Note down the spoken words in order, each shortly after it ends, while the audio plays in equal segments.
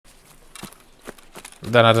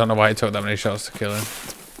then I don't know why it took that many shots to kill him.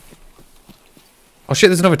 Oh shit,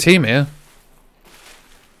 there's another team here.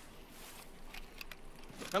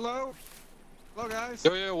 Hello? Hello, guys.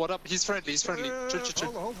 Yo, what up? He's friendly, he's friendly.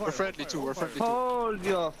 Hold We're friendly too, we're friendly too. Hold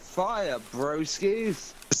your fire,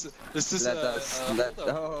 broskies. This is,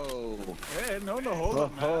 oh. Hey, no, hold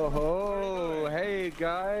on, man. Oh, hey,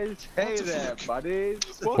 guys. Hey there, buddies.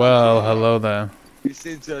 Well, hello there. We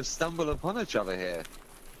seem to have stumbled upon each other here.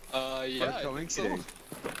 Yeah, I think so.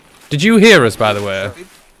 Did you hear us, by the way?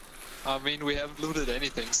 I mean, we haven't looted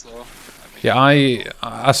anything, so... I mean, Yeah,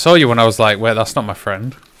 I saw you when I was like, wait, that's not my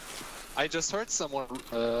friend. I just heard someone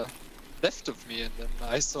left of me, and then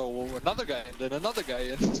I saw another guy, and then another guy,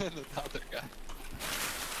 and then another guy.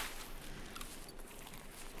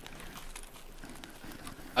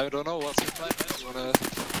 I don't know, what's your plan, man? You wanna...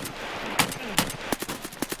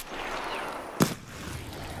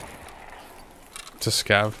 To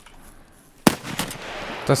scav.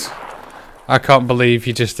 That's... I can't believe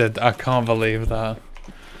you just did... I can't believe that.